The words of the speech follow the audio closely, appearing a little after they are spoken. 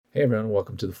Hey everyone,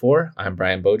 welcome to the Four. I'm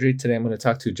Brian Beaudry. Today I'm going to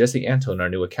talk to Jessie Anton, our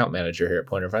new account manager here at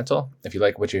Point of Rental. If you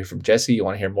like what you hear from Jessie, you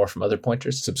want to hear more from other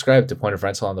pointers, subscribe to Point of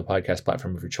Rental on the podcast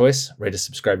platform of your choice. Rate us,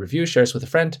 subscribe, review, share us with a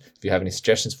friend. If you have any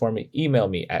suggestions for me, email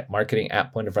me at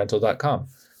marketing@pointofrental.com.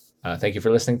 Thank you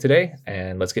for listening today,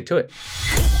 and let's get to it.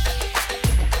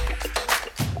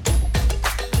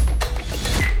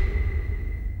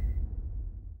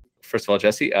 First of all,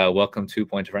 Jessie, welcome to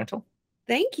Point of Rental.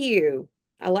 Thank you.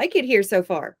 I like it here so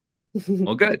far.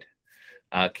 Well, good.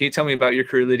 Can you tell me about your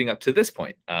career leading up to this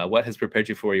point? What has prepared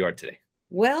you for where you are today?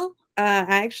 Well, I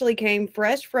actually came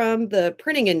fresh from the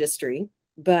printing industry,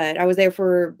 but I was there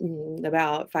for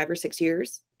about 5 or 6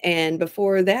 years. And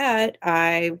before that,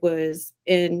 I was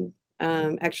I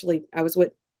was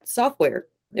with software.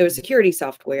 It was security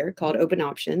software called Open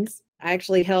Options. I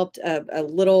actually helped a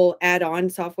little add-on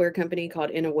software company called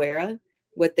Inawera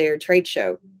with their trade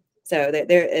show. So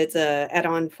it's a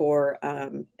add-on for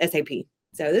SAP.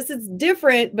 So this is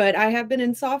different, but I have been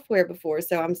in software before,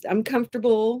 so I'm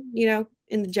comfortable, in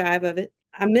the jive of it.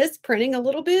 I miss printing a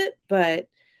little bit, but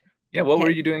yeah, what were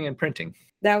you doing in printing?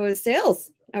 That was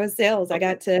sales. I was sales. Okay. I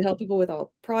got to help people with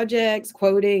all projects,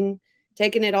 quoting,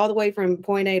 taking it all the way from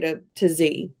point A to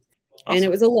Z, awesome. And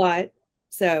it was a lot.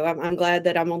 So I'm glad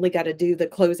that I'm only got to do the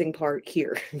closing part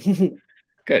here.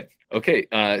 Good. Okay.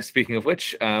 Speaking of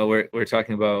which, we're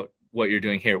talking about what you're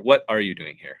doing here. What are you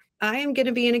doing here? I am going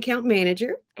to be an account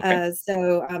manager. Okay.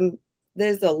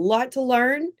 There's a lot to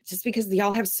learn just because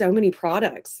y'all have so many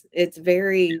products. It's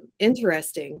very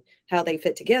interesting how they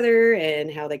fit together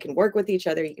and how they can work with each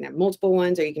other. You can have multiple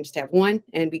ones or you can just have one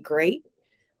and be great.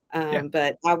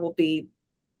 But I will be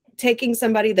taking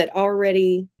somebody that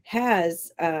already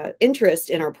has interest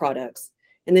in our products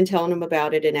and then telling them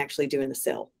about it and actually doing the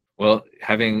sale. Well,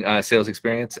 having sales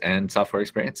experience and software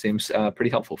experience seems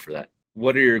pretty helpful for that.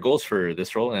 What are your goals for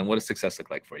this role and what does success look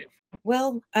like for you?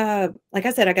 Well, like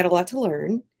I said, I got a lot to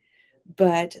learn,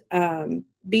 but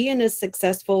being a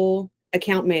successful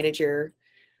account manager,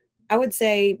 I would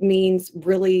say means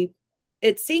really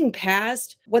it's seeing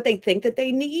past what they think that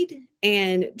they need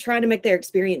and trying to make their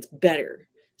experience better.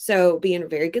 So being a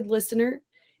very good listener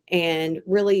and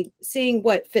really seeing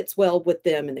what fits well with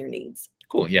them and their needs.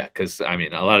 Cool. Yeah. Because I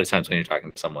mean, a lot of times when you're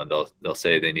talking to someone, they'll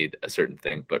say they need a certain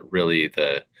thing, but really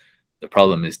the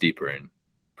problem is deeper, and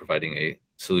providing a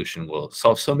solution will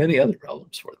solve so many other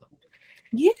problems for them.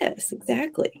 Yes,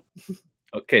 exactly.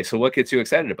 Okay. So what gets you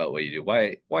excited about what you do?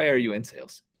 Why are you in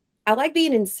sales? I like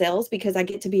being in sales because I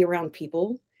get to be around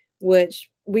people,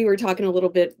 which we were talking a little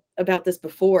bit about this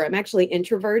before. I'm actually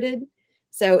introverted.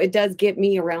 So it does get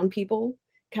me around people,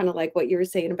 kind of like what you were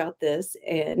saying about this.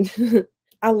 And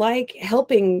I like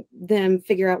helping them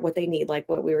figure out what they need, like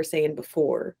what we were saying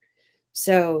before.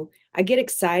 So I get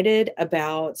excited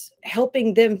about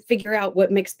helping them figure out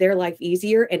what makes their life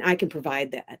easier, and I can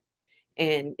provide that.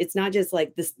 And it's not just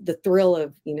like the thrill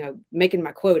of, making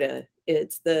my quota.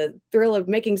 It's the thrill of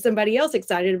making somebody else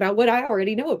excited about what I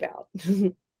already know about.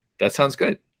 That sounds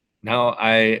good. Now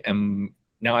I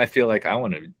feel like I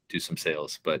want to do some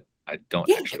sales, but I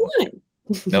don't actually. Come on.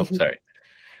 No, sorry.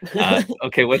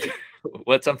 Okay,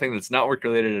 what's something that's not work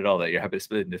related at all that you're happy to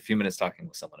spend a few minutes talking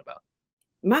with someone about?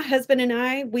 My husband and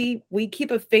I, we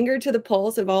keep a finger to the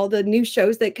pulse of all the new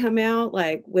shows that come out,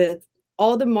 like with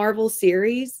all the Marvel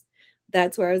series.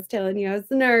 That's where I was telling you I was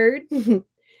the nerd.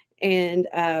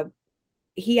 And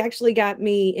he actually got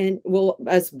me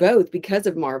us both because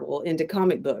of Marvel into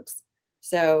comic books.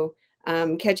 So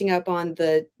catching up on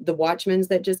the Watchmen's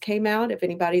that just came out. If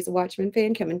anybody's a Watchmen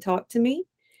fan, come and talk to me.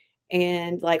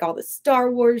 And like all the Star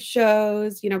Wars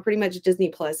shows, pretty much Disney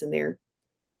Plus and their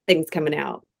things coming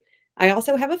out. I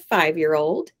also have a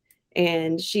 5-year-old,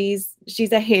 and she's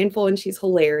a handful and she's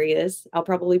hilarious. I'll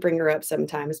probably bring her up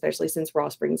sometime, especially since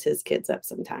Ross brings his kids up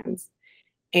sometimes.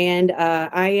 And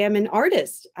I am an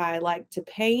artist. I like to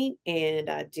paint, and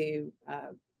I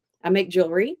make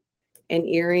jewelry and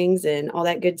earrings and all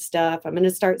that good stuff. I'm going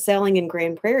to start selling in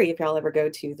Grand Prairie if y'all ever go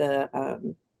to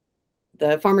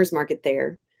the farmer's market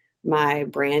there. My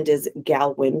brand is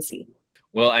Gal Whimsy.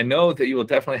 Well, I know that you will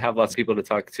definitely have lots of people to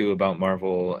talk to about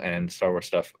Marvel and Star Wars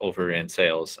stuff over in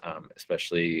sales,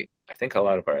 especially I think a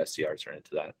lot of our SDRs are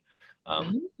into that.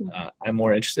 I'm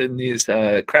more interested in these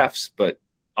crafts, but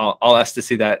I'll ask to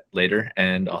see that later,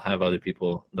 and I'll have other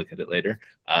people look at it later.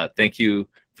 Thank you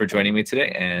for joining me today,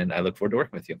 and I look forward to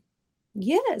working with you.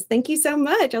 Yes, thank you so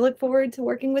much. I look forward to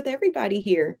working with everybody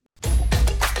here.